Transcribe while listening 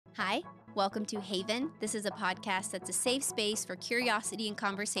Hi, welcome to Haven. This is a podcast that's a safe space for curiosity and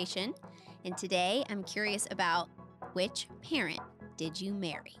conversation. And today I'm curious about which parent did you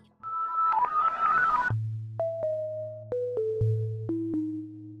marry?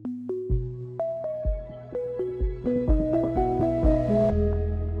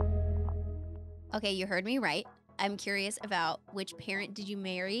 Okay, you heard me right. I'm curious about which parent did you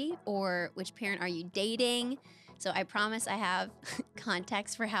marry or which parent are you dating? So I promise I have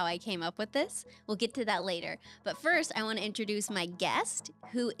context for how I came up with this. We'll get to that later. But first, I want to introduce my guest,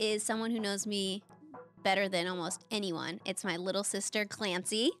 who is someone who knows me better than almost anyone. It's my little sister,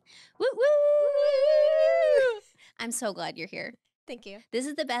 Clancy. Woo woo! I'm so glad you're here. Thank you. This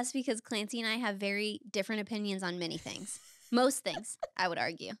is the best because Clancy and I have very different opinions on many things. Most things, I would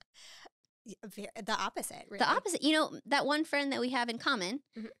argue. The opposite, really. The opposite. You know, that one friend that we have in common,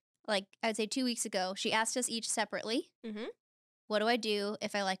 like I would say 2 weeks ago, she asked us each separately, what do I do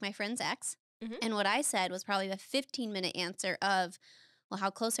if I like my friend's ex? And what I said was probably a 15-minute answer of, well,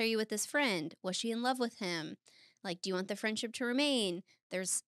 how close are you with this friend? Was she in love with him? Like, do you want the friendship to remain?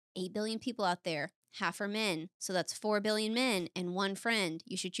 There's 8 billion people out there. Half are men. So that's 4 billion men and one friend.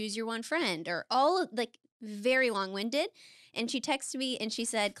 You should choose your one friend. Or all like very long-winded. And she texted me and she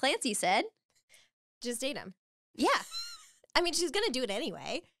said, Clancy said, just date him. Yeah. I mean, she's going to do it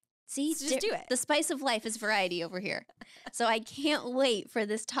anyway. See, so just do it. The spice of life is variety over here. So I can't wait for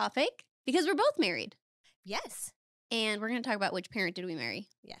this topic because we're both married. Yes. And we're going to talk about which parent did we marry.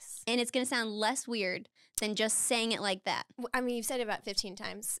 Yes. And it's going to sound less weird than just saying it like that. I mean, you've said it about 15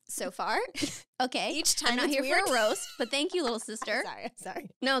 times so far. Okay. Each time I'm not here weird. For a roast, but thank you, little sister. I'm sorry.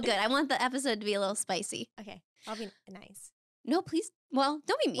 No, good. I want the episode to be a little spicy. Okay. I'll be nice. No, please. Well,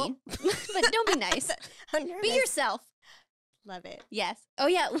 don't be mean, but don't be nice. I'm nervous. Be yourself. Love it. Yes. Oh,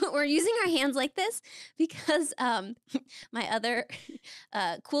 yeah. We're using our hands like this because my other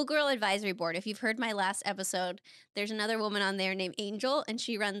cool girl advisory board, if you've heard my last episode, there's another woman on there named Angel, and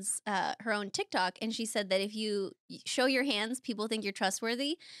she runs her own TikTok. And she said that if you show your hands, people think you're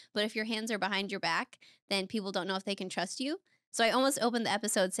trustworthy. But if your hands are behind your back, then people don't know if they can trust you. So I almost opened the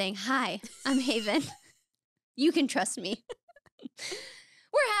episode saying, hi, I'm Haven. You can trust me.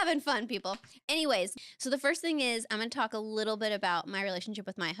 We're having fun, people. Anyways, so the first thing is I'm going to talk a little bit about my relationship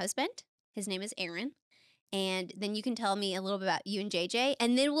with my husband. His name is Aaron. And then you can tell me a little bit about you and JJ.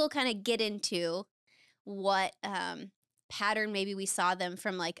 And then we'll kind of get into what pattern maybe we saw them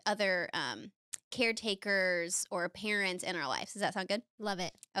from like other caretakers or parents in our lives. Does that sound good? Love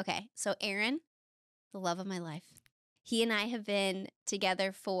it. Okay. So Aaron, the love of my life. He and I have been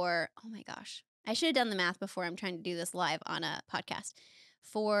together for, oh my gosh. I should have done the math before. I'm trying to do this live on a podcast.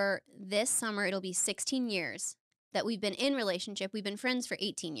 For this summer, it'll be 16 years that we've been in relationship. We've been friends for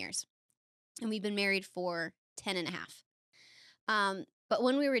 18 years. And we've been married for 10 and a half. But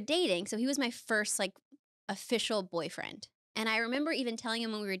when we were dating, so he was my first like official boyfriend. And I remember even telling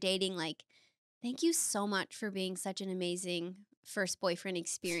him when we were dating, like, thank you so much for being such an amazing first boyfriend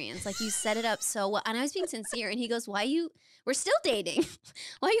experience. Like, you set it up so well. And I was being sincere. And he goes, we're still dating.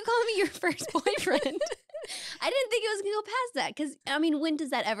 Why are you calling me your first boyfriend? I didn't think it was going to go past that. Because, I mean, when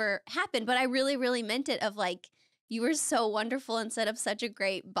does that ever happen? But I really, really meant it of like, you were so wonderful and set up such a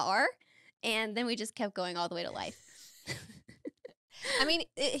great bar. And then we just kept going all the way to life. I mean,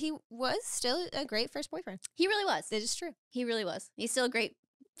 he was still a great first boyfriend. He really was. It is true. He really was. He's still a great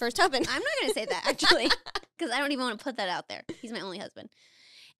first husband. I'm not going to say that, actually, because I don't even want to put that out there. He's my only husband.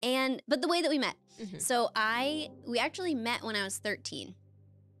 But the way that we met. So we actually met when I was 13.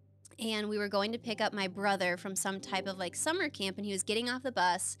 And we were going to pick up my brother from some type of like summer camp. And he was getting off the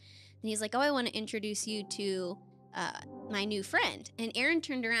bus. And he's like, oh, I want to introduce you to my new friend. And Aaron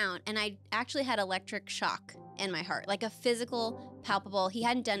turned around and I actually had electric shock in my heart, like a physical, palpable. He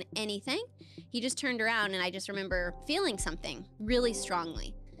hadn't done anything. He just turned around and I just remember feeling something really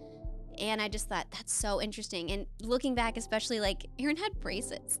strongly. And I just thought, that's so interesting. And looking back, especially like Aaron had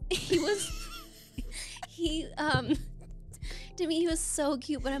braces. To me, he was so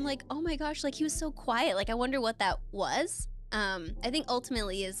cute, but I'm like, oh my gosh, like he was so quiet. Like, I wonder what that was. I think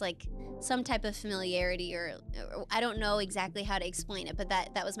ultimately is like some type of familiarity or I don't know exactly how to explain it, but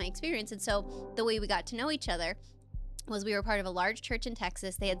that was my experience. And so the way we got to know each other was we were part of a large church in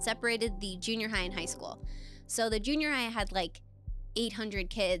Texas. They had separated the junior high and high school. So the junior high had like 800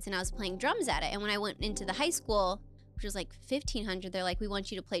 kids and I was playing drums at it. And when I went into the high school, which was like 1,500, they're like, we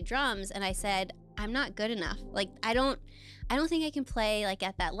want you to play drums. And I said, I'm not good enough. Like, I don't think I can play like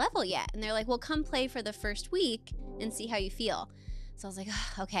at that level yet. And they're like, well, come play for the first week and see how you feel. So I was like,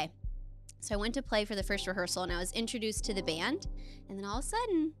 oh, okay. So I went to play for the first rehearsal and I was introduced to the band. And then all of a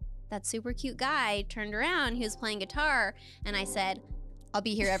sudden, that super cute guy turned around, he was playing guitar. And I said, I'll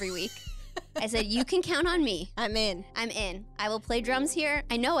be here every week. I said, you can count on me. I'm in. I'm in. I will play drums here.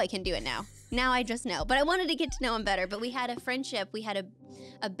 I know I can do it now. Now I just know. But I wanted to get to know him better. But we had a friendship. We had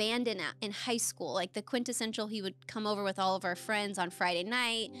a band in high school. Like the quintessential, he would come over with all of our friends on Friday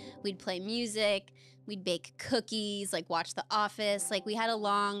night. We'd play music. We'd bake cookies, like watch The Office. Like we had a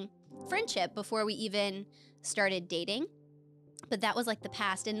long friendship before we even started dating. But that was like the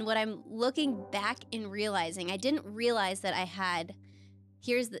past. And what I'm looking back and realizing, I didn't realize that I had,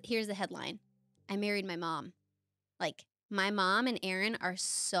 here's the headline. I married my mom. Like my mom and Aaron are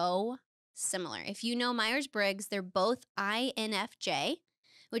so similar. If you know Myers-Briggs, they're both INFJ,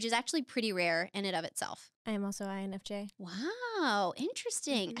 which is actually pretty rare in and of itself. I am also INFJ. Wow,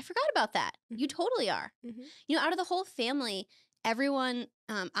 interesting. Mm-hmm. I forgot about that. You totally are. Mm-hmm. You know, out of the whole family, everyone,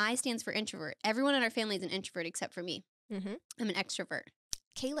 I stands for introvert. Everyone in our family is an introvert except for me. Mm-hmm. I'm an extrovert.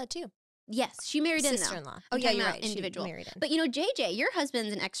 Kayla too. Yes, she married in though. Sister-in-law. I'm Yeah, talking you're about right. individual. She married in. But you know, JJ, your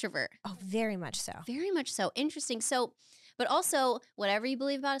husband's an extrovert. Oh, very much so. Very much so. Interesting. So, but also, whatever you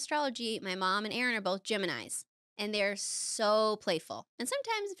believe about astrology, my mom and Aaron are both Geminis. And they're so playful and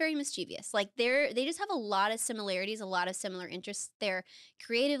sometimes very mischievous. Like they just have a lot of similarities, a lot of similar interests. They're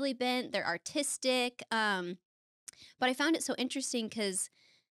creatively bent, they're artistic. But I found it so interesting because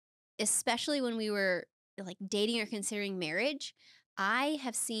especially when we were like dating or considering marriage, I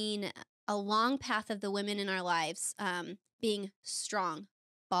have seen a long path of the women in our lives being strong,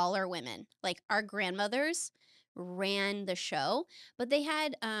 baller women. Like our grandmothers ran the show, but they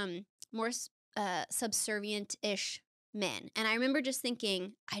had more subservient-ish men. And I remember just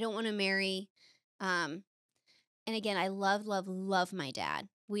thinking, I don't want to marry. And again, I love my dad.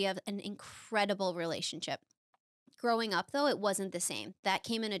 We have an incredible relationship. Growing up, though, it wasn't the same. That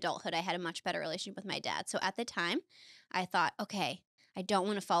came in adulthood. I had a much better relationship with my dad. So at the time, I thought, okay, I don't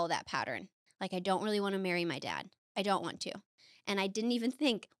want to follow that pattern. Like, I don't really want to marry my dad. I don't want to. And I didn't even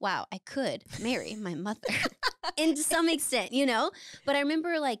think, wow, I could marry my mother and to some extent, you know? But I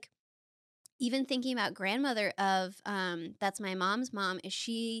remember, like, even thinking about grandmother of, that's my mom's mom, is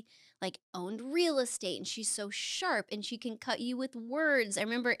she like owned real estate and she's so sharp and she can cut you with words. I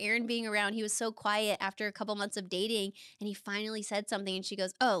remember Aaron being around. He was so quiet after a couple months of dating and he finally said something and she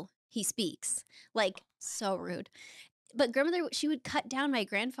goes, oh, he speaks. Like so rude. But grandmother, she would cut down my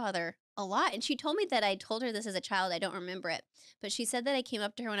grandfather a lot. And she told me that I told her this as a child. I don't remember it. But she said that I came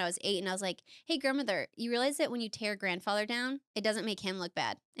up to her when I was 8 and I was like, hey, grandmother, you realize that when you tear grandfather down, it doesn't make him look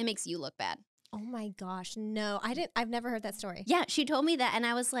bad. It makes you look bad. Oh my gosh, no, I've never heard that story. Yeah, she told me that and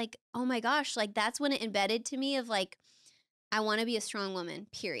I was like, oh my gosh, like that's when it embedded to me of like, I want to be a strong woman,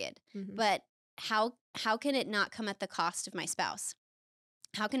 period. Mm-hmm. But how can it not come at the cost of my spouse?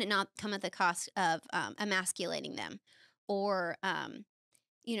 How can it not come at the cost of emasculating them or,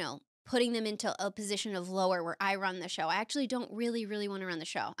 you know, putting them into a position of lower where I run the show? I actually don't really want to run the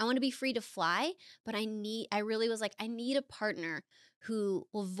show. I want to be free to fly, but I really was like, I need a partner who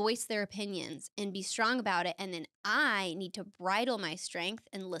will voice their opinions and be strong about it. And then I need to bridle my strength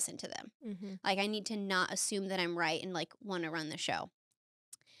and listen to them. Mm-hmm. Like I need to not assume that I'm right and like want to run the show.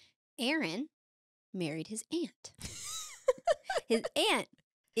 Aaron married his aunt. His aunt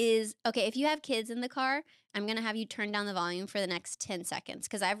is, okay, if you have kids in the car, I'm going to have you turn down the volume for the next 10 seconds.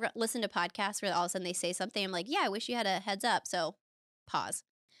 Because I've listened to podcasts where all of a sudden they say something. I'm like, yeah, I wish you had a heads up. So pause.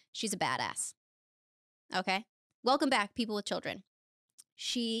 She's a badass. Okay. Welcome back, people with children.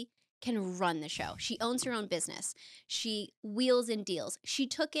 She can run the show. She owns her own business. She wheels and deals. She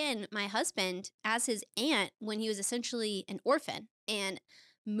took in my husband as his aunt when he was essentially an orphan and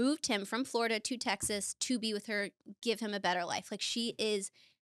moved him from Florida to Texas to be with her, give him a better life. Like she is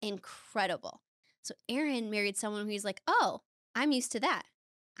incredible. So Aaron married someone who's like, oh, I'm used to that.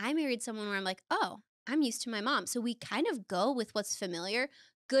 I married someone where I'm like, oh, I'm used to my mom. So we kind of go with what's familiar,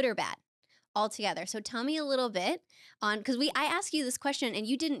 good or bad. All together. So tell me a little bit on, because I asked you this question and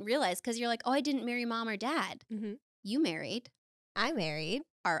you didn't realize because you're like, oh, I didn't marry mom or dad. Mm-hmm. You married. I married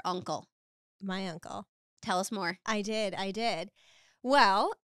our uncle. My uncle. Tell us more. I did.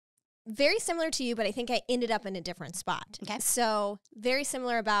 Well, very similar to you, but I think I ended up in a different spot. Okay. So very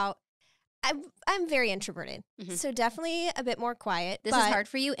similar about, I'm very introverted. Mm-hmm. So definitely a bit more quiet. This is hard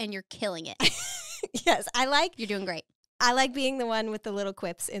for you and you're killing it. Yes. You're doing great. I like being the one with the little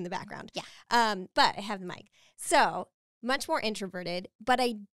quips in the background. Yeah. But I have the mic. So much more introverted, but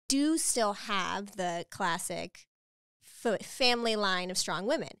I do still have the classic family line of strong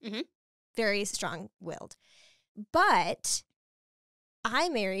women. Mm-hmm. Very strong-willed. But I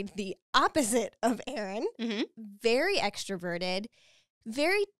married the opposite of Aaron. Mm-hmm. Very extroverted,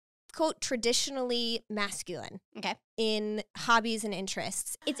 very quote, traditionally masculine. Okay. In hobbies and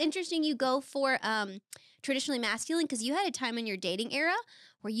interests. It's interesting you go for traditionally masculine because you had a time in your dating era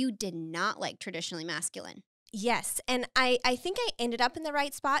where you did not like traditionally masculine. Yes. And I think I ended up in the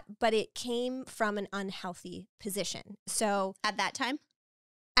right spot, but it came from an unhealthy position. So At that time,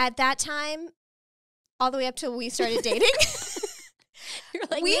 all the way up till we started dating. you're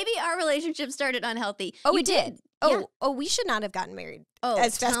like, maybe our relationship started unhealthy. Oh, you we did. Yeah. Oh, we should not have gotten married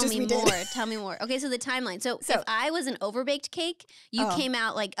as fast as we did. Tell me more. Okay, so the timeline. So if I was an overbaked cake, you came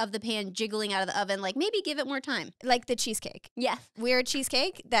out like of the pan, jiggling out of the oven, like maybe give it more time. Like the cheesecake. Yeah. We're a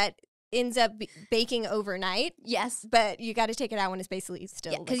cheesecake that ends up baking overnight. Yes. But you got to take it out when it's basically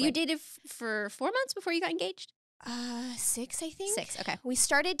still because you dated for 4 months before you got engaged? 6, I think. 6, okay. We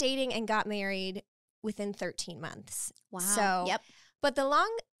started dating and got married within 13 months. Wow. So, yep. But the long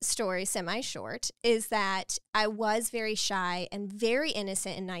story, semi-short, is that I was very shy and very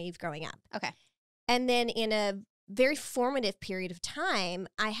innocent and naive growing up. Okay. And then in a very formative period of time,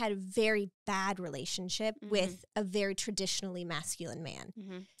 I had a very bad relationship with a very traditionally masculine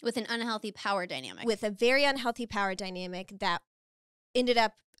man. With an unhealthy power dynamic. With a very unhealthy power dynamic that ended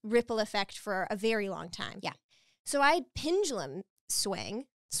up ripple effect for a very long time. Yeah. So I pendulum swinged.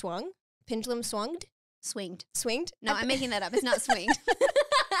 Swinged? No, I'm making that up. It's not swinged.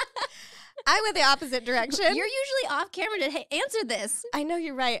 I went the opposite direction. You're usually off camera to answer this. I know,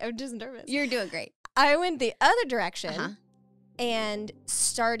 you're right. I'm just nervous. You're doing great. I went the other direction and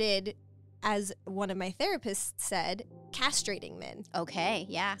started, as one of my therapists said, castrating men. Okay,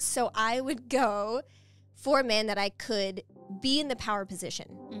 yeah. So I would go for men that I could be in the power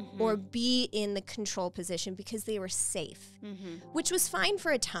position or be in the control position because they were safe, which was fine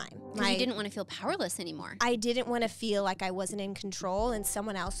for a time. Because you didn't want to feel powerless anymore. I didn't want to feel like I wasn't in control and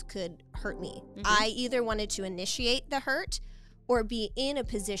someone else could hurt me. I either wanted to initiate the hurt or be in a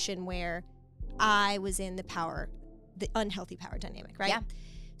position where I was in the unhealthy power dynamic, right? Yeah.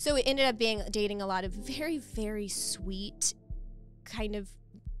 So it ended up dating a lot of very, very sweet kind of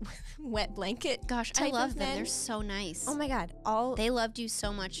wet blanket. Gosh, I love them. They're so nice. Oh my God. They loved you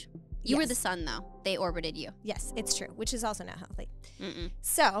so much. You were the sun, though. They orbited you. Yes, it's true, which is also not healthy.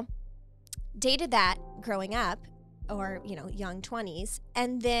 So dated that growing up, or, young 20s,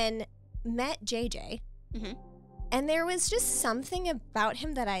 and then met JJ. And there was just something about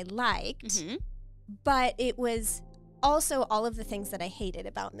him that I liked, but it was also all of the things that I hated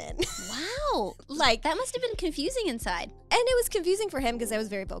about men. Wow. Like, that must have been confusing inside. And it was confusing for him because I was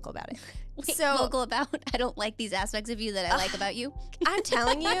very vocal about it. Vocal about, I don't like these aspects of you that I like about you? I'm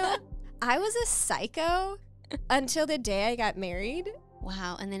telling you, I was a psycho until the day I got married.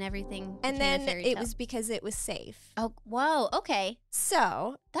 Wow. And then everything And then it was because it was safe. Oh, whoa. Okay.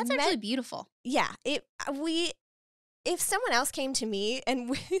 So. That's actually beautiful. Yeah. If someone else came to me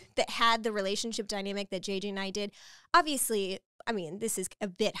and that had the relationship dynamic that JJ and I did, obviously, I mean, this is a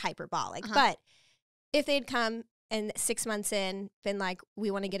bit hyperbolic, but if they'd come and 6 months in, been like, we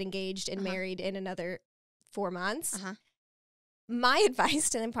want to get engaged and married in another 4 months, my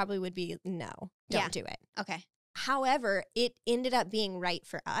advice to them probably would be, no, don't do it. Okay. However, it ended up being right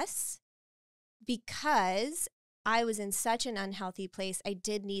for us because I was in such an unhealthy place. I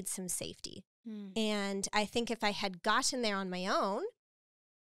did need some safety. And I think if I had gotten there on my own,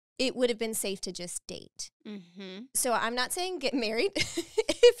 it would have been safe to just date. So I'm not saying get married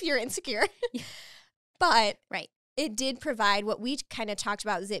if you're insecure, but it did provide what we kind of talked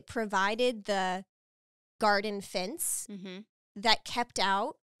about. Is it provided the garden fence that kept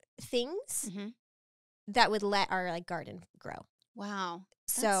out things that would let our garden grow. Wow,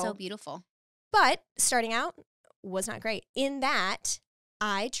 that's so beautiful. But starting out was not great. In that,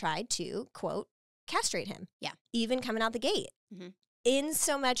 I tried to, quote, castrate him. Yeah. Even coming out the gate. In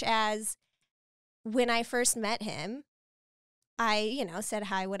so much as when I first met him, I, said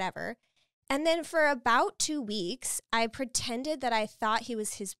hi, whatever. And then for about 2 weeks, I pretended that I thought he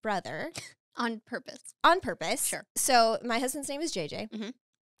was his brother. On purpose. On purpose. Sure. So my husband's name is JJ.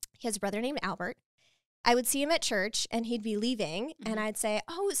 He has a brother named Albert. I would see him at church and he'd be leaving and I'd say,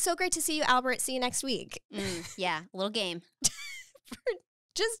 oh, it's so great to see you, Albert. See you next week. Yeah, a little game.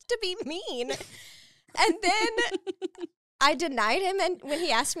 Just to be mean. And then I denied him and when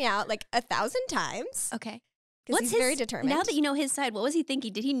he asked me out 1,000 times. Okay. Because he's very determined. Now that you know his side, what was he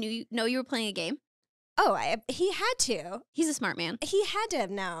thinking? Did he know you were playing a game? Oh, he had to. He's a smart man. He had to have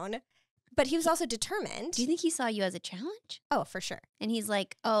known. But he was also determined. Do you think he saw you as a challenge? Oh, for sure. And he's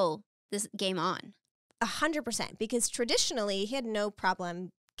like, oh, this game on. 100%. Because traditionally, he had no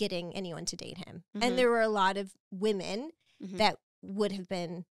problem getting anyone to date him. And there were a lot of women that would have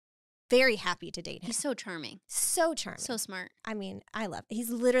been very happy to date him. He's so charming. So charming. So smart. I mean, I love it. He's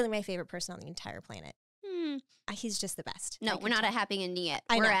literally my favorite person on the entire planet. Hmm. He's just the best. No, we're not at happy ending yet.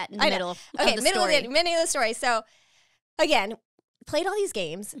 I We're know. at the middle of the middle story. of the story. So, again, played all these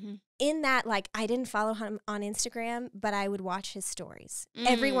games. Mm-hmm. In that, like, I didn't follow him on Instagram, but I would watch his stories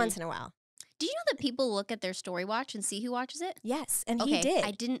every once in a while. Do you know that people look at their story watch and see who watches it? Yes, and Okay, he did.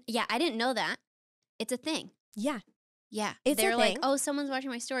 I didn't know that. It's a thing. Yeah. Yeah. It's They're a like, thing. oh, someone's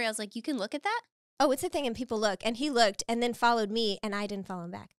watching my story. I was like, you can look at that? Oh, it's a thing, and people look. And he looked and then followed me, and I didn't follow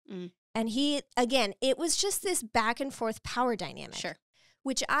him back. Mm. And he, again, it was just this back and forth power dynamic. Sure.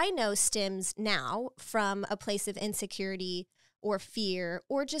 Which I know stems now from a place of insecurity or fear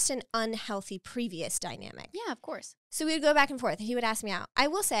or just an unhealthy previous dynamic. Yeah, of course. So we would go back and forth, and he would ask me out. I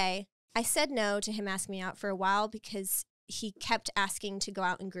will say, I said no to him asking me out for a while because he kept asking to go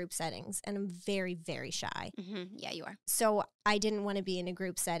out in group settings, and I'm very, very shy. Mm-hmm. Yeah, you are. So I didn't want to be in a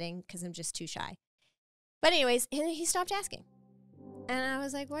group setting because I'm just too shy. But anyways, he stopped asking. And I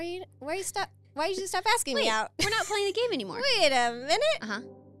was like, why you just stop asking me out? We're not playing the game anymore. Wait a minute. Uh-huh.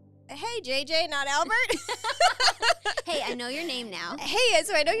 Hey, JJ, not Albert. Hey, I know your name now. Hey,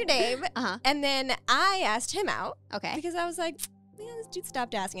 so I know your name. Uh-huh. And then I asked him out. Okay. Because I was like, yeah, this dude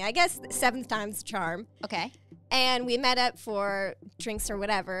stopped asking. I guess 7th time's the charm. Okay. And we met up for drinks or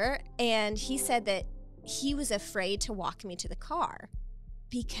whatever. And he said that he was afraid to walk me to the car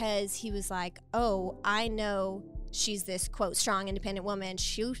because he was like, oh, I know she's this, quote, strong, independent woman.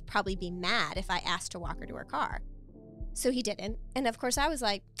 She would probably be mad if I asked to walk her to her car. So he didn't. And of course, I was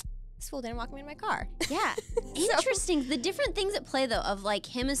like, this fool didn't walk me in my car. Yeah. Interesting. The different things at play, though, of like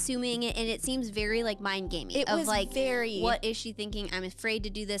him assuming it, and it seems very like mind gaming. It of was like, very. what is she thinking? I'm afraid to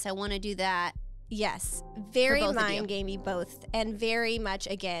do this. I want to do that. Yes. Very both of you. mind gamey, both. And very much,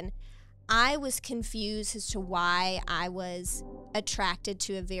 again, I was confused as to why I was attracted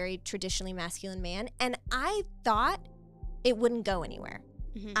to a very traditionally masculine man. And I thought it wouldn't go anywhere.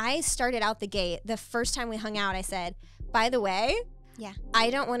 Mm-hmm. I started out the gate. The first time we hung out, I said, by the way, Yeah. I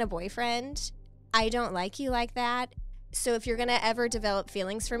don't want a boyfriend. I don't like you like that. So if you're going to ever develop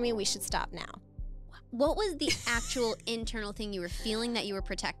feelings for me, we should stop now. What was the actual internal thing you were feeling that you were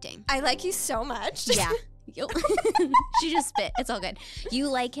protecting? I like you so much. Yeah. She just spit. It's all good. You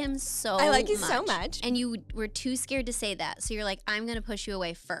like him so much. I like you so much. And you were too scared to say that. So you're like, I'm going to push you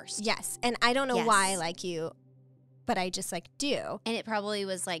away first. Yes. And I don't know Yes. why I like you, but I just like do. And it probably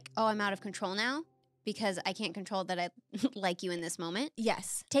was like, oh, I'm out of control now because I can't control that I like you in this moment.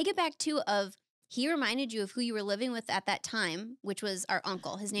 Yes. Take it back to he reminded you of who you were living with at that time, which was our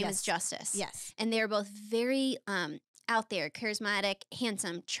uncle. His name is Justice. Yes. And they were both very out there, charismatic,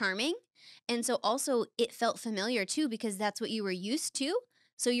 handsome, charming. And so also it felt familiar too because that's what you were used to.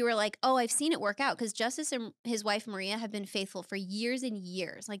 So you were like, oh, I've seen it work out because Justice and his wife Maria have been faithful for years and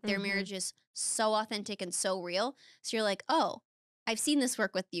years. Like their marriage is so authentic and so real. So you're like, oh, I've seen this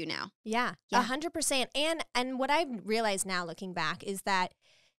work with you now. Yeah. Yeah. 100%. And what I've realized now looking back is that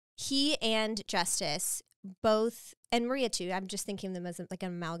he and Justice both, and Maria too, I'm just thinking of them as like an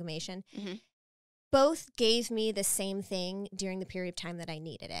amalgamation, Mhm. both gave me the same thing during the period of time that I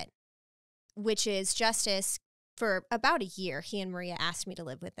needed it, which is Justice. For about a year, he and Maria asked me to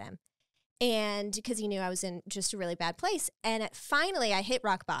live with them. And because he knew I was in just a really bad place. And finally, I hit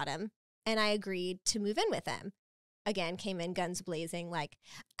rock bottom and I agreed to move in with them. Again, came in guns blazing, like,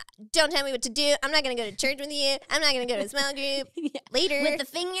 don't tell me what to do. I'm not going to go to church with you. I'm not going to go to a small group. Yeah. Later. With the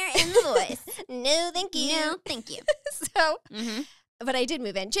finger and the voice. No, thank you. No, thank you. So, Mm-hmm. but I did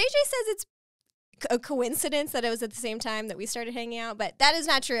move in. JJ says it's a coincidence that it was at the same time that we started hanging out, but that is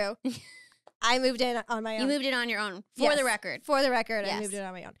not true. I moved in on my own. You moved it on your own, for Yes. the record. For the record, I Yes. moved it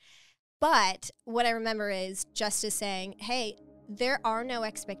on my own. But what I remember is Justice saying, hey, there are no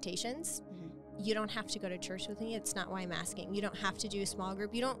expectations. Mhm. You don't have to go to church with me. It's not why I'm asking. You don't have to do a small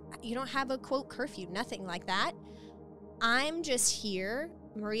group. You don't have a, quote, curfew, nothing like that. I'm just here.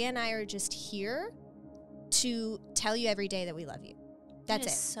 Maria and I are just here to tell you every day that we love you. That's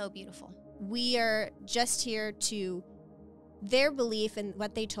That is it. so beautiful. We are just here to, their belief and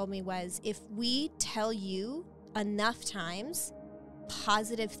what they told me was, if we tell you enough times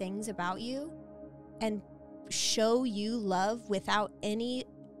positive things about you and show you love without any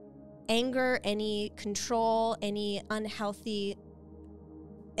anger, any control, any unhealthy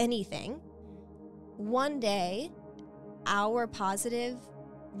anything, one day our positive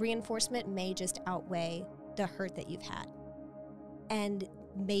reinforcement may just outweigh the hurt that you've had. And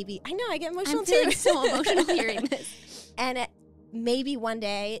maybe, I know, I get emotional I'm too. feeling so emotional hearing this. And maybe one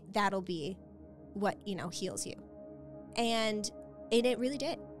day that'll be what, heals you. And it really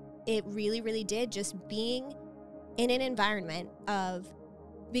did. It really, really did. Just being in an environment of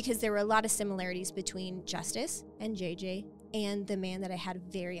because there were a lot of similarities between Justice and JJ and the man that I had a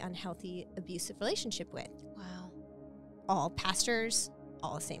very unhealthy, abusive relationship with. Wow. All pastors,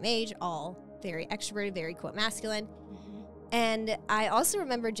 all the same age, all very extroverted, very quote masculine. And I also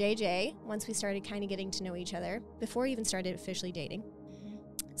remember JJ, once we started kind of getting to know each other, before we even started officially dating,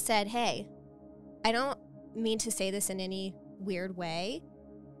 said, hey, I don't mean to say this in any weird way.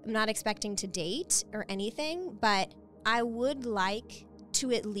 I'm not expecting to date or anything, but I would like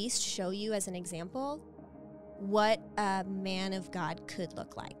to at least show you as an example what a man of God could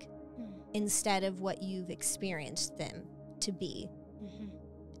look like instead of what you've experienced them to be.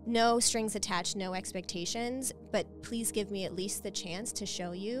 No strings attached, no expectations, but please give me at least the chance to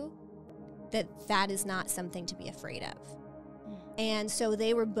show you that that is not something to be afraid of. And so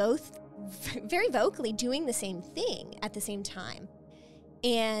they were both very vocally doing the same thing at the same time.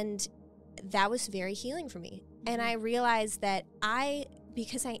 And that was very healing for me. And I realized that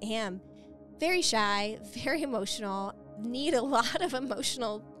because I am very shy, very emotional, need a lot of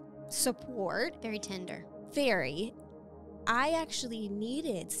emotional support. Very tender. Very. I actually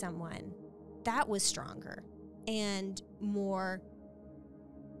needed someone that was stronger and more,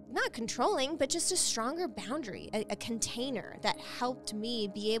 not controlling, but just a stronger boundary, a container that helped me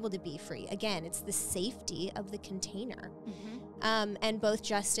be able to be free. Again, it's the safety of the container. And both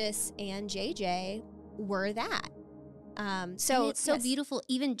Justice and JJ were that. So and it's so beautiful,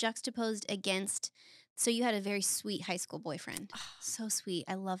 even juxtaposed against. So you had a very sweet high school boyfriend. So sweet.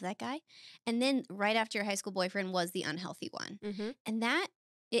 I love that guy. And then right after your high school boyfriend was the unhealthy one. And that,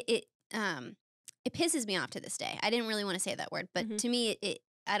 it pisses me off to this day. I didn't really want to say that word, but to me,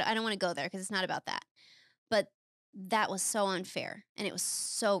 I don't want to go there because it's not about that. But that was so unfair and it was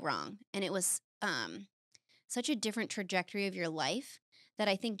so wrong. And it was such a different trajectory of your life that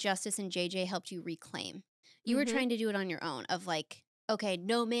I think Justice and JJ helped you reclaim. You were trying to do it on your own of like, okay,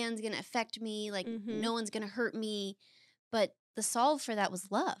 no man's going to affect me. Like, no one's going to hurt me. But the solve for that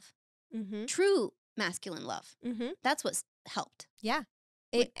was love. True masculine love. That's what helped. Yeah.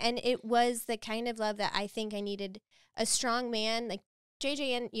 It was the kind of love that I think I needed. A strong man, like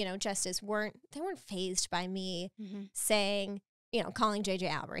JJ and, Justice weren't fazed by me saying, calling JJ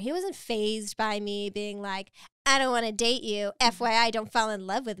Albert. He wasn't fazed by me being like, I don't want to date you. FYI, don't fall in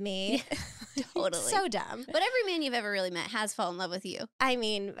love with me. Totally. So dumb. But every man you've ever really met has fallen in love with you. I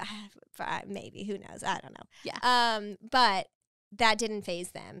mean, maybe. Who knows? I don't know. Yeah. But that didn't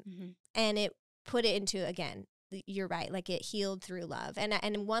faze them. And it put it into, again, you're right, like it healed through love.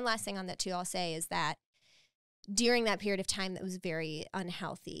 And one last thing on that, too, I'll say is that during that period of time that was very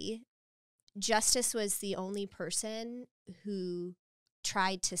unhealthy, Justice was the only person who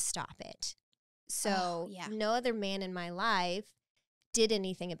tried to stop it. So no other man in my life did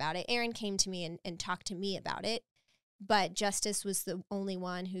anything about it. Aaron came to me and talked to me about it, but Justice was the only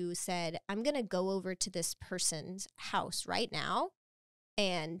one who said, I'm going to go over to this person's house right now,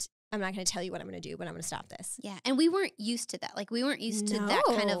 and I'm not going to tell you what I'm going to do, but I'm going to stop this. Yeah, and we weren't used to that. Like, we weren't used to that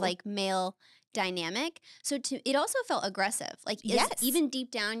kind of, like, male dynamic. So it also felt aggressive. Like, even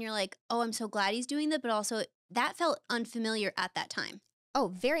deep down, you're like, oh, I'm so glad he's doing that, but also that felt unfamiliar at that time. Oh,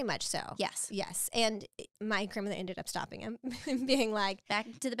 very much so. Yes. Yes. And my grandmother ended up stopping him, being like, back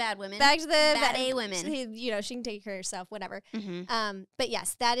to the bad women. Back to the bad A women. She can take care of herself, whatever. But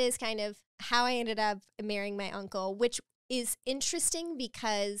yes, that is kind of how I ended up marrying my uncle, which is interesting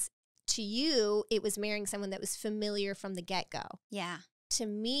because to you, it was marrying someone that was familiar from the get-go. Yeah. To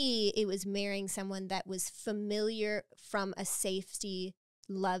me, it was marrying someone that was familiar from a safety,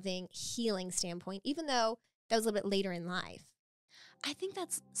 loving, healing standpoint, even though that was a little bit later in life. I think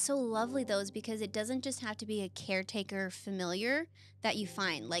that's so lovely, though, is because it doesn't just have to be a caretaker familiar that you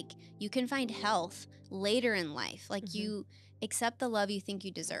find. Like, you can find health later in life. Like, you accept the love you think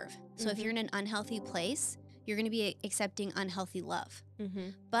you deserve. So if you're in an unhealthy place, you're going to be accepting unhealthy love.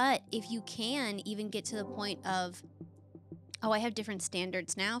 But if you can even get to the point of, oh, I have different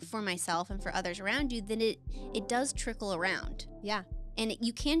standards now for myself and for others around you, then it does trickle around. Yeah. And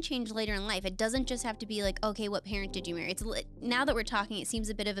you can change later in life. It doesn't just have to be like, okay, what parent did you marry? Now that we're talking, it seems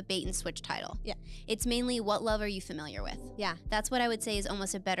a bit of a bait and switch title. Yeah. It's mainly what love are you familiar with? Yeah. That's what I would say is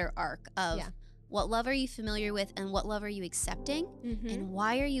almost a better arc of what love are you familiar with and what love are you accepting and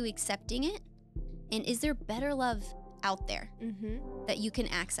why are you accepting it? And is there better love out there that you can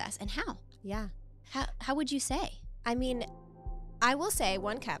access and how? Yeah. How would you say? I mean, I will say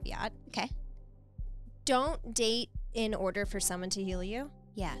one caveat. Okay. Don't date in order for someone to heal you.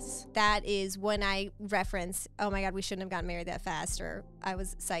 Yes. That is when I reference, oh my God, we shouldn't have gotten married that fast, or I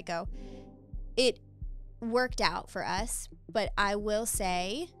was psycho. It worked out for us, but I will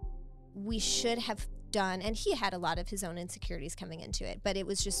say we should have done, and he had a lot of his own insecurities coming into it, but it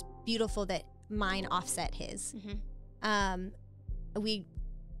was just beautiful that mine offset his. We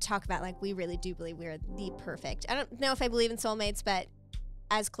talk about, like, we really do believe we're the perfect. I don't know if I believe in soulmates, but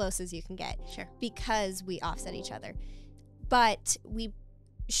as close as you can get. Sure. Because we offset each other. But we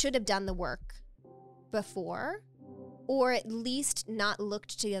should have done the work before, or at least not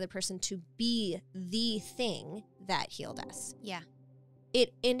looked to the other person to be the thing that healed us. Yeah.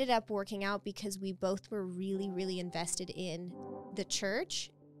 It ended up working out because we both were really, really invested in the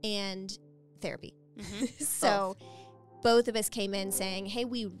church and therapy. So both of us came in saying, hey,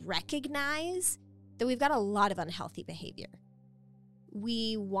 we recognize that we've got a lot of unhealthy behavior.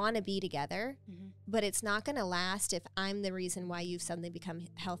 We want to be together, but it's not going to last if I'm the reason why you've suddenly become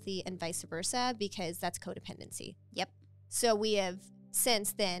healthy and vice versa, because that's codependency. Yep. So we have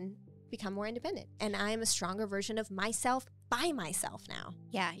since then become more independent, and I am a stronger version of myself by myself now.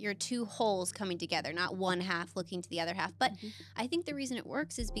 Yeah, you're two wholes coming together, not one half looking to the other half. But I think the reason it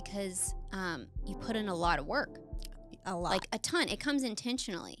works is because you put in a lot of work. A lot. Like a ton. It comes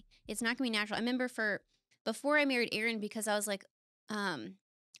intentionally. It's not going to be natural. I remember before I married Aaron, because I was like,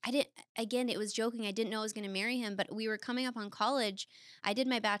 it was joking. I didn't know I was going to marry him, but we were coming up on college. I did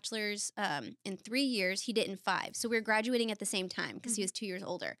my bachelor's in 3 years. He did in 5. So we were graduating at the same time because he was 2 years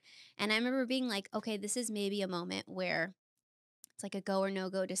older. And I remember being like, okay, this is maybe a moment where it's like a go or no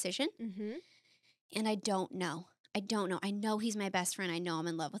go decision. And I don't know. I know he's my best friend. I know I'm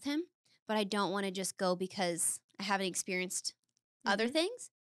in love with him, but I don't want to just go because I haven't experienced other things.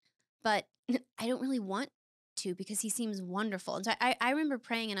 But I don't really want to, because he seems wonderful. And so I remember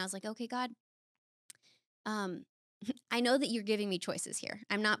praying, and I was like, okay, God, I know that you're giving me choices here.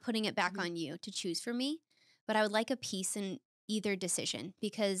 I'm not putting it back on you to choose for me, but I would like a peace in either decision,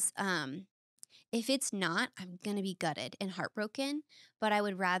 because if it's not, I'm going to be gutted and heartbroken, but I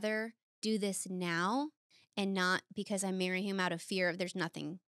would rather do this now and not because I'm marrying him out of fear of there's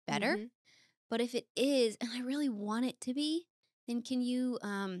nothing better. But if it is, and I really want it to be, then can you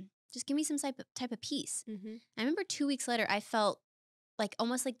just give me some type of peace? I remember 2 weeks later, I felt like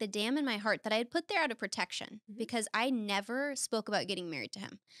almost like the dam in my heart that I had put there out of protection, because I never spoke about getting married to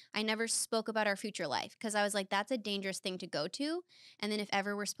him. I never spoke about our future life, because I was like, that's a dangerous thing to go to. And then if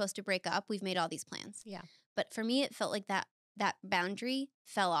ever we're supposed to break up, we've made all these plans. Yeah. But for me, it felt like that boundary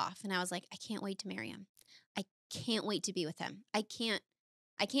fell off, and I was like, I can't wait to marry him. I can't wait to be with him. I can't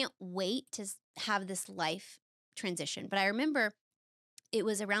wait to have this life transition. But I remember it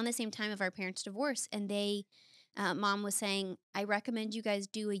was around the same time of our parents' divorce, and Mom was saying, I recommend you guys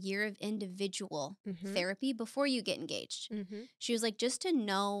do a year of individual therapy before you get engaged. She was like, just to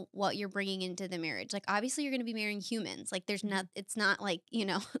know what you're bringing into the marriage. Like, obviously you're going to be marrying humans. Like, it's not like,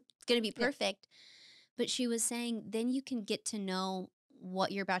 it's going to be perfect. But she was saying, then you can get to know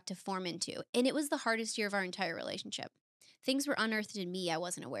what you're about to form into. And it was the hardest year of our entire relationship. Things were unearthed in me I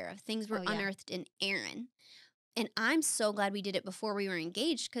wasn't aware of. Things were unearthed in Aaron. And I'm so glad we did it before we were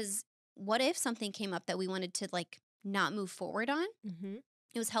engaged, because what if something came up that we wanted to, like, not move forward on?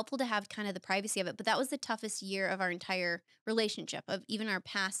 It was helpful to have kind of the privacy of it. But that was the toughest year of our entire relationship, of even our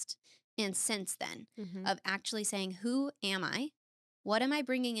past and since then, of actually saying, who am I? What am I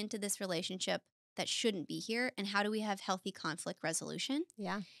bringing into this relationship that shouldn't be here? And how do we have healthy conflict resolution?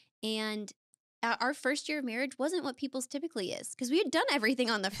 Yeah. And our first year of marriage wasn't what people's typically is, because we had done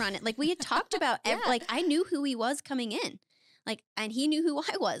everything on the front. Like, we had talked about, like, I knew who he was coming in, like, and he knew who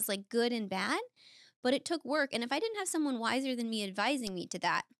I was, like, good and bad, but it took work. And if I didn't have someone wiser than me advising me to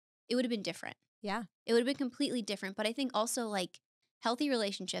that, it would have been different. Yeah. It would have been completely different. But I think also, like, healthy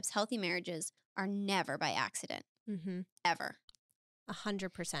relationships, healthy marriages are never by accident. Ever.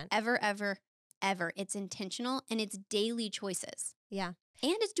 100%. Ever, ever, ever. It's intentional, and it's daily choices. Yeah.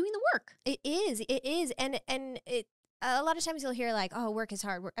 And it's doing the work. It is. And it, a lot of times you'll hear, like, oh, work is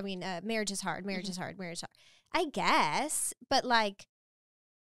hard. Marriage is hard. Marriage is hard. Marriage is hard. I guess, but, like,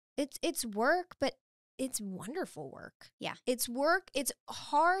 it's work, but it's wonderful work. Yeah. It's work. It's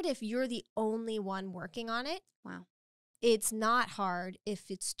hard if you're the only one working on it. Wow. It's not hard if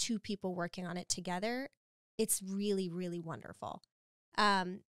it's 2 people working on it together. It's really, really wonderful.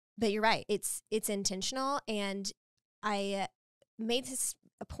 But you're right. It's intentional. And I made this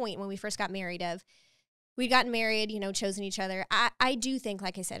a point when we first got married of, we'd gotten married, chosen each other. I do think,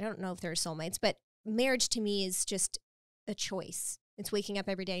 like I said, I don't know if there are soulmates, but marriage to me is just a choice. It's waking up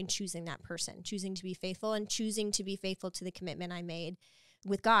every day and choosing that person, choosing to be faithful, and choosing to be faithful to the commitment I made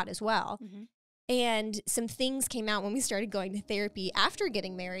with God as well. And some things came out when we started going to therapy after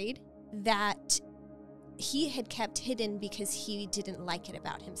getting married that he had kept hidden because he didn't like it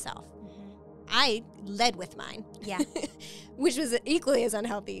about himself. I led with mine. Yeah. Which was equally as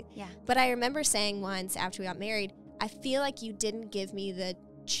unhealthy. Yeah. But I remember saying once after we got married, I feel like you didn't give me the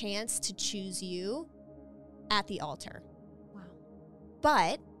chance to choose you at the altar. Wow.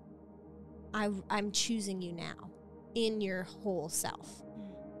 But I'm choosing you now in your whole self.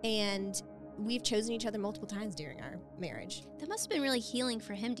 And we've chosen each other multiple times during our marriage. That must have been really healing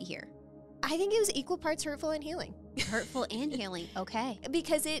for him to hear. I think it was equal parts hurtful and healing. Hurtful and healing. Okay.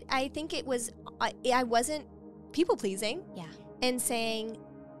 Because I think it was, I wasn't people pleasing. Yeah. And saying,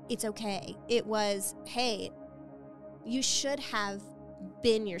 it's okay. It was, hey, you should have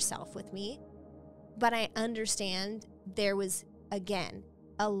been yourself with me. But I understand there was, again,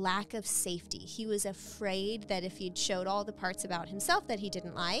 a lack of safety. He was afraid that if he'd showed all the parts about himself that he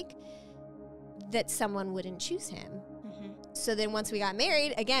didn't like, that someone wouldn't choose him. So then once we got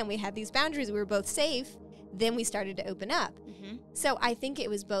married, again, we had these boundaries. We were both safe. Then we started to open up. So I think it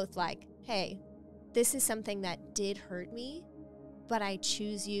was both like, hey, this is something that did hurt me, but I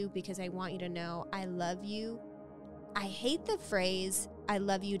choose you because I want you to know I love you. I hate the phrase, I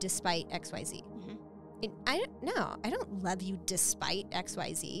love you despite XYZ. I don't love you despite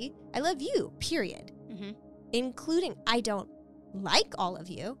XYZ. I love you, period. Including, I don't like all of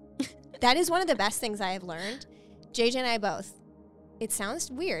you. That is one of the best things I have learned. JJ and I both. It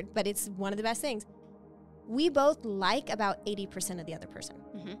sounds weird, but it's one of the best things. We both like about 80% of the other person.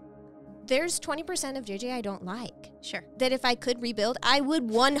 There's 20% of JJ I don't like. Sure. That if I could rebuild, I would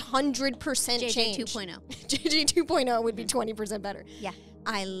 100% JJ change. 2.0. JJ 2.0 would be 20% better. Yeah.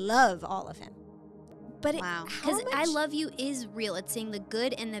 I love all of him. But wow. Because I love you is real. It's saying the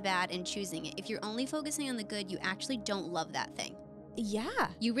good and the bad and choosing it. If you're only focusing on the good, you actually don't love that thing. Yeah.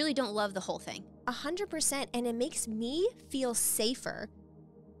 You really don't love the whole thing. 100%. And it makes me feel safer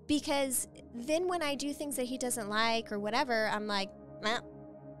because then when I do things that he doesn't like or whatever, I'm like,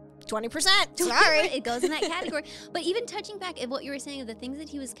 20%. Sorry. It goes in that category. But even touching back at what you were saying of the things that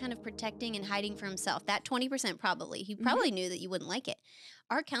he was kind of protecting and hiding for himself, that 20% probably, he probably knew that you wouldn't like it.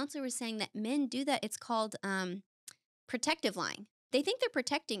 Our counselor was saying that men do that. It's called protective lying. They think they're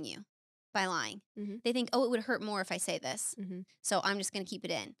protecting you by lying. They think, oh, it would hurt more if I say this. So I'm just going to keep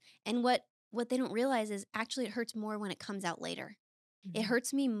it in. And what they don't realize is actually it hurts more when it comes out later. It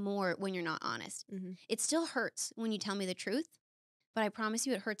hurts me more when you're not honest. It still hurts when you tell me the truth, but I promise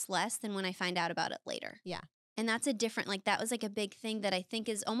you it hurts less than when I find out about it later. Yeah. And that's a different, like that was like a big thing that I think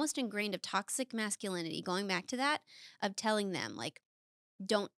is almost ingrained of toxic masculinity, going back to that, of telling them like,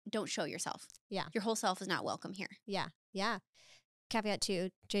 don't show yourself. Yeah. Your whole self is not welcome here. Yeah. Yeah. Caveat 2,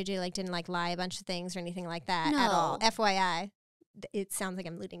 JJ didn't lie a bunch of things or anything like that No. at all. FYI. It sounds like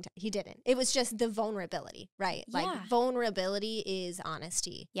I'm alluding to. He didn't. It was just the vulnerability, right? Yeah. Like vulnerability is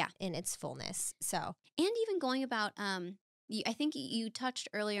honesty. Yeah. In its fullness. So. And even going about, I think you touched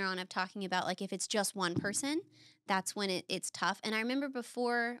earlier on of talking about like if it's just one person, that's when it's tough. And I remember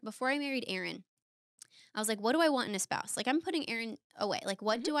before I married Aaron, I was like, what do I want in a spouse? Like I'm putting Aaron away. Like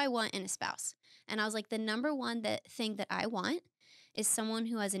what do I want in a spouse? And I was like, the number one thing that I want is someone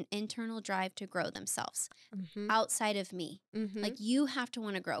who has an internal drive to grow themselves outside of me. Like you have to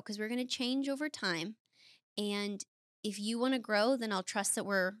want to grow because we're going to change over time. And if you want to grow, then I'll trust that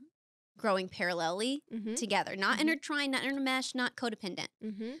we're growing parallelly together, not intertwined, not intermeshed, not codependent.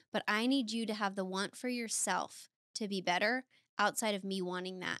 But I need you to have the want for yourself to be better outside of me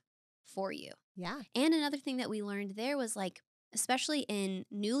wanting that for you. Yeah. And another thing that we learned there was like, especially in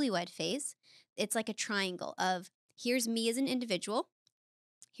newlywed phase, it's like a triangle of here's me as an individual,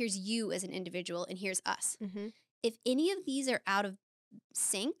 here's you as an individual, and here's us. If any of these are out of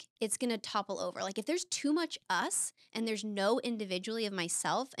sync, it's going to topple over. Like if there's too much us and there's no individually of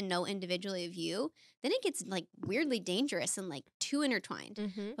myself and no individually of you, then it gets like weirdly dangerous and like too intertwined.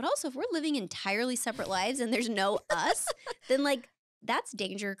 But also if we're living entirely separate lives and there's no us, then like that's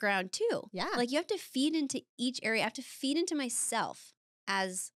danger ground too. Yeah. Like you have to feed into each area. I have to feed into myself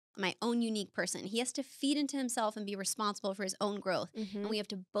as my own unique person. He has to feed into himself and be responsible for his own growth. And we have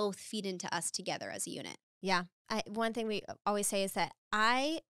to both feed into us together as a unit. Yeah. One thing we always say is that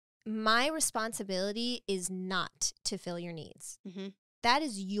my responsibility is not to fill your needs. That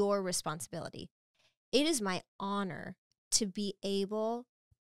is your responsibility. It is my honor to be able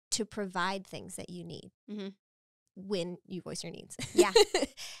to provide things that you need when you voice your needs. Yeah.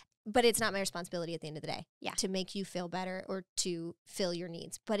 But it's not my responsibility at the end of the day to make you feel better or to fill your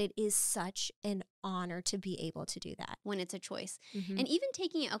needs. But it is such an honor to be able to do that. When it's a choice. And even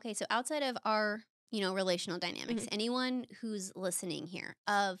taking it, okay, so outside of our, relational dynamics, anyone who's listening here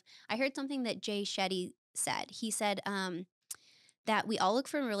I heard something that Jay Shetty said. He said, that we all look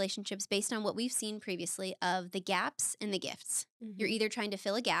for in relationships based on what we've seen previously of the gaps and the gifts. Mm-hmm. You're either trying to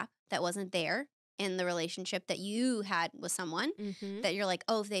fill a gap that wasn't there in the relationship that you had with someone, Mm-hmm. that you're like,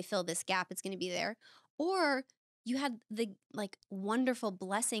 oh, if they fill this gap, it's going to be there. Or you had the like wonderful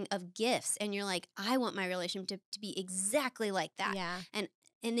blessing of gifts and you're like, I want my relationship to be exactly like that. Yeah.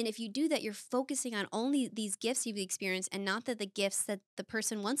 And then if you do that, you're focusing on only these gifts you've experienced and not the gifts that the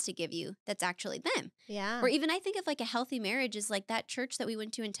person wants to give you that's actually them. Yeah. Or even I think of like a healthy marriage is like that church that we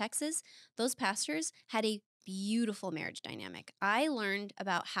went to in Texas. Those pastors had a beautiful marriage dynamic. I learned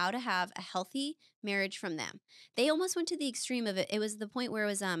about how to have a healthy marriage from them. They almost went to the extreme of it. It was the point where it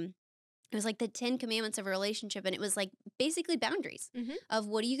was like the 10 commandments of a relationship. And it was like basically boundaries Mm-hmm. of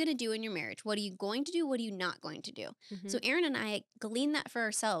what are you going to do in your marriage? What are you going to do? What are you not going to do? Mm-hmm. So Aaron and I gleaned that for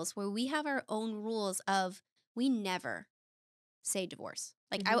ourselves where we have our own rules of we never say divorce.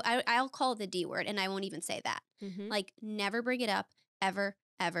 Like Mm-hmm. I'll call it the D word and I won't even say that. Mm-hmm. Like never bring it up ever,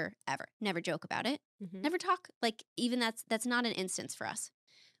 ever, ever. Never joke about it. Mm-hmm. Never talk. Like even that's not an instance for us.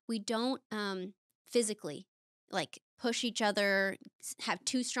 We don't physically like push each other, have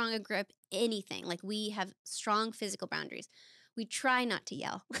too strong a grip, anything. Like we have strong physical boundaries. We try not to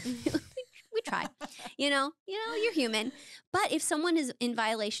yell. We try. You know, you're human. But if someone is in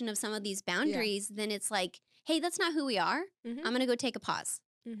violation of some of these boundaries, then it's like, hey, that's not who we are. Mm-hmm. I'm going to go take a pause.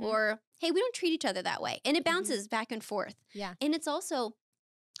 Mm-hmm. Or, hey, we don't treat each other that way. And it bounces back and forth. Yeah. And it's also,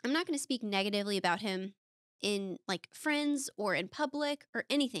 I'm not going to speak negatively about him in like friends or in public or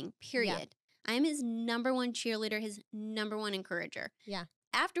anything, period. Yeah. I am his number one cheerleader, his number one encourager. Yeah.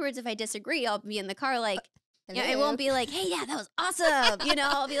 Afterwards, if I disagree, I'll be in the car like, yeah, Hello. it won't be like, hey, yeah, that was awesome. You know,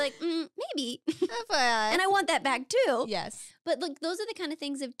 I'll be like, maybe. And I want that back too. Yes. But like, those are the kind of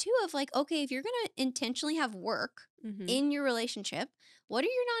things of too of like, okay, if you're going to intentionally have work Mm-hmm. in your relationship, what are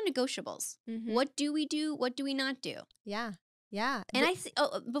your non-negotiables? Mm-hmm. What do we do? What do we not do? Yeah. Yeah. And I see,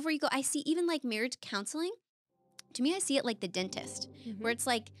 before you go, I see even like marriage counseling. To me, I see it like the dentist, Mm-hmm. where it's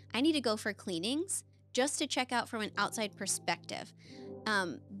like, I need to go for cleanings just to check out from an outside perspective.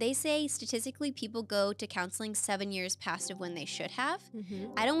 They say statistically people go to counseling 7 years past of when they should have.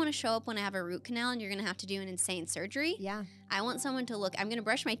 Mm-hmm. I don't want to show up when I have a root canal and you're going to have to do an insane surgery. Yeah. I want someone to look, I'm going to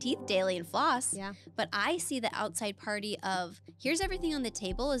brush my teeth daily and floss. Yeah. But I see the outside party of, here's everything on the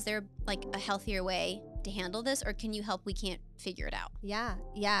table. Is there like a healthier way to handle this? Or can you help? We can't figure it out. Yeah.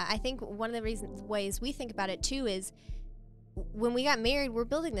 Yeah. I think one of the ways we think about it too is when we got married, we're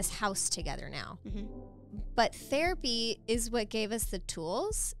building this house together now. Mm-hmm. But therapy is what gave us the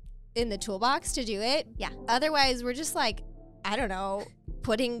tools in the toolbox to do it. Yeah. Otherwise, we're just like, I don't know,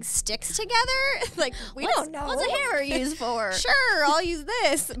 putting sticks together. Like, we don't know. What's a hammer used for? Sure, I'll use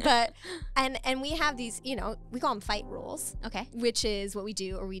this. But, and we have these, you know, we call them fight rules, Okay. which is what we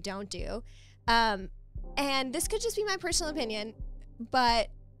do or we don't do. And this could just be my personal opinion, but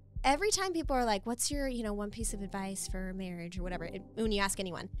every time people are like, what's your, you know, one piece of advice for marriage or whatever, when you ask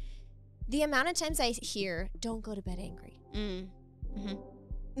anyone, the amount of times I hear, don't go to bed angry. Mm-hmm.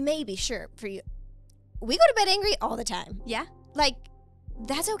 Maybe, sure, for you. We go to bed angry all the time. Yeah. Like,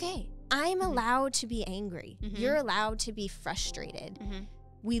 that's okay. I'm allowed to be angry. Mhm. You're allowed to be frustrated. Mm-hmm.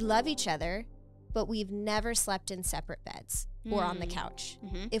 We love each other, but we've never slept in separate beds or on the couch.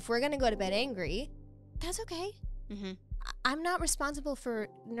 Mm-hmm. If we're going to go to bed angry, that's okay. Mm-hmm. I'm not responsible for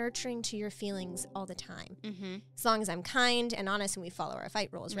nurturing to your feelings all the time. Mm-hmm. As long as I'm kind and honest and we follow our fight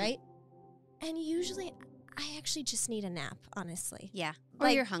rules, Mhm. right? And usually, I actually just need a nap, honestly. Yeah. Or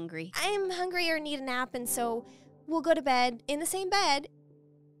Like, you're hungry. I'm hungry or need a nap, and so we'll go to bed in the same bed,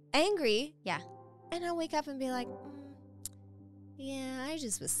 angry. Yeah. And I'll wake up and be like, yeah, I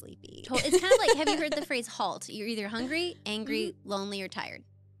just was sleepy. It's kind of like, have you heard the phrase halt? You're either hungry, angry, lonely, or tired.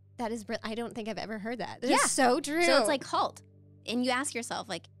 That is, I don't think I've ever heard that. Yeah. That's so true. So it's like halt. And you ask yourself,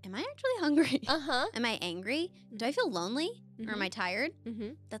 like, am I actually hungry? uh-huh. Am I angry? Do I feel lonely? Or am I tired? Mm-hmm.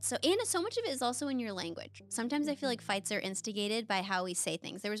 That's and so much of it is also in your language. Sometimes I feel like fights are instigated by how we say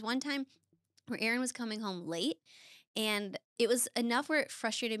things. There was one time where Aaron was coming home late, and it was enough where it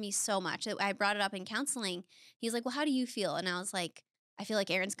frustrated me so much that I brought it up in counseling. He was like, well, how do you feel? And I was like, I feel like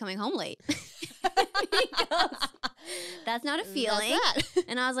Aaron's coming home late. He goes, that's not a feeling. That's that.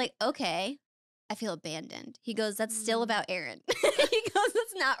 And I was like, okay. I feel abandoned. He goes, that's still about Aaron. He goes,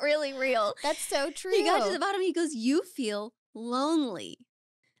 that's not really real. That's so true. He got to the bottom. He goes, you feel lonely.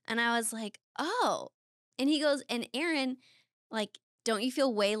 And I was like, oh. And he goes, and Aaron, like, don't you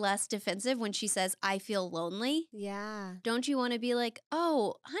feel way less defensive when she says, I feel lonely? Yeah. Don't you want to be like,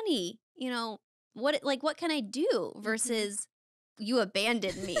 oh, honey, you know, what can I do versus you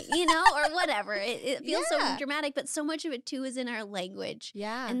abandoned me, you know, or whatever. It feels so dramatic, but so much of it too is in our language.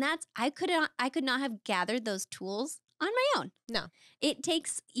 Yeah. And that's, I could not have gathered those tools on my own. No. It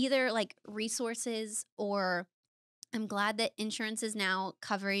takes either like resources, or I'm glad that insurance is now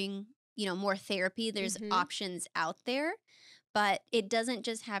covering, more therapy. There's options out there, but it doesn't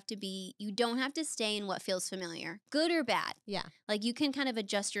just have to be, you don't have to stay in what feels familiar, good or bad. Yeah. Like you can kind of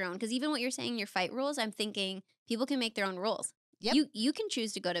adjust your own. Because even what you're saying, your fight rules, I'm thinking people can make their own rules. Yep. You can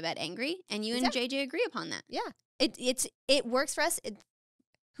choose to go to bed angry, and you and JJ agree upon that. Yeah. It works for us.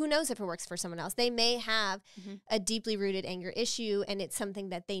 Who knows if it works for someone else? They may have a deeply rooted anger issue, and it's something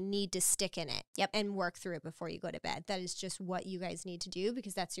that they need to stick in it and work through it before you go to bed. That is just what you guys need to do,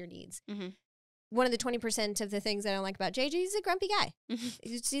 because that's your needs. One of the 20% of the things I don't like about JJ, he's a grumpy guy.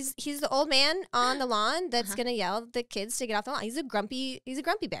 He's the old man on the lawn that's going to yell at the kids to get off the lawn. He's a grumpy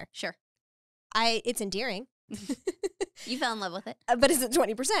bear. Sure. It's endearing. You fell in love with it. But it's at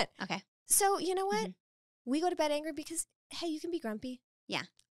 20%. Okay. So you know what? We go to bed angry because, hey, you can be grumpy. Yeah.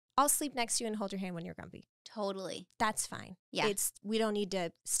 I'll sleep next to you and hold your hand when you're grumpy. Totally. That's fine. Yeah. We don't need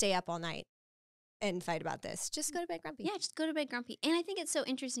to stay up all night and fight about this. Just go to bed grumpy. Yeah, just go to bed grumpy. And I think it's so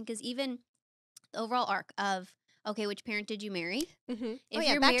interesting because even the overall arc of, okay, which parent did you marry? If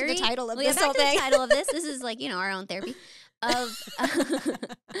you're back married, to the title of this back whole to thing. the title of this. This is like, our own therapy. Of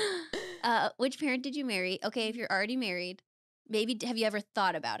which parent did you marry? Okay, if you're already married, maybe have you ever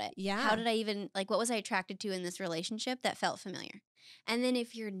thought about it? Yeah. How did I even, what was I attracted to in this relationship that felt familiar? And then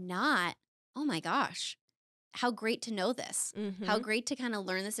if you're not, oh my gosh, how great to know this. How great to kind of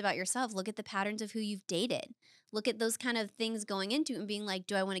learn this about yourself. Look at the patterns of who you've dated. Look at those kind of things going into it and being like,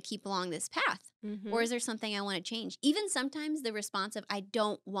 do I want to keep along this path? Or is there something I want to change? Even sometimes the response of, I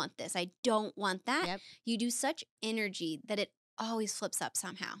don't want this, I don't want that. You do such energy that it always flips up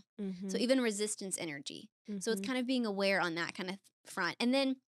somehow. So even resistance energy. So it's kind of being aware on that kind of front. And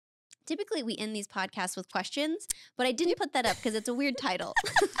then typically we end these podcasts with questions, but I didn't put that up because it's a weird title.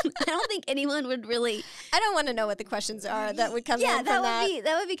 I don't think anyone would really. I don't want to know what the questions are that would come in from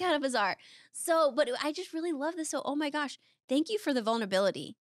that would be kind of bizarre. So, but I just really love this. So, oh my gosh, thank you for the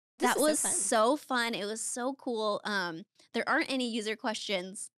vulnerability. That was so fun. It was so cool. There aren't any user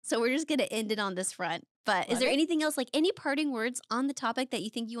questions, so we're just going to end it on this front. But is there anything else, like any parting words on the topic that you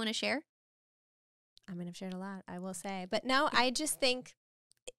think you want to share? I mean, I've shared a lot, I will say. But no, I just think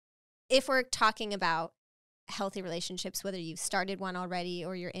if we're talking about healthy relationships, whether you've started one already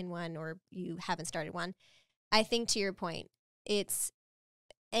or you're in one or you haven't started one, I think to your point, it's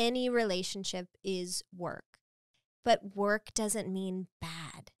any relationship is work. But work doesn't mean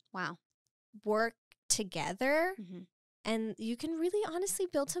bad. Wow. Work together and you can really honestly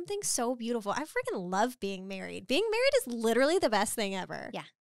build something so beautiful. I freaking love being married. Being married is literally the best thing ever. Yeah.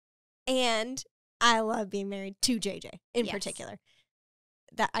 And I love being married to JJ in particular.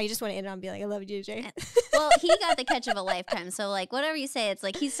 That I just want to end on and be like, I love you, JJ. Well, he got the catch of a lifetime. So like whatever you say, it's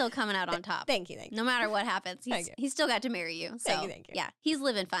like he's still coming out on top. Thank you. No matter what happens, he's still got to marry you. So thank you. Yeah, he's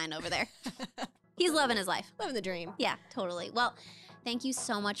living fine over there. He's loving his life. Living the dream. Yeah, totally. Well, thank you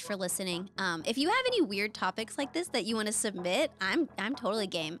so much for listening. If you have any weird topics like this that you want to submit, I'm totally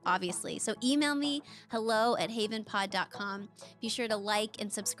game, obviously. So email me, hello@havenpod.com. Be sure to like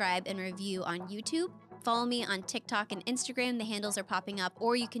and subscribe and review on YouTube. Follow me on TikTok and Instagram. The handles are popping up.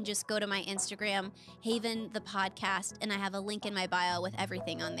 Or you can just go to my Instagram, Haven the Podcast, and I have a link in my bio with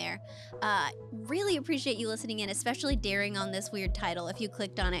everything on there. Really appreciate you listening in, especially daring on this weird title. If you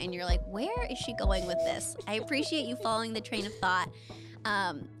clicked on it and you're like, where is she going with this? I appreciate you following the train of thought.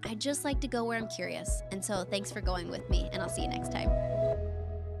 I just like to go where I'm curious. And so thanks for going with me, and I'll see you next time.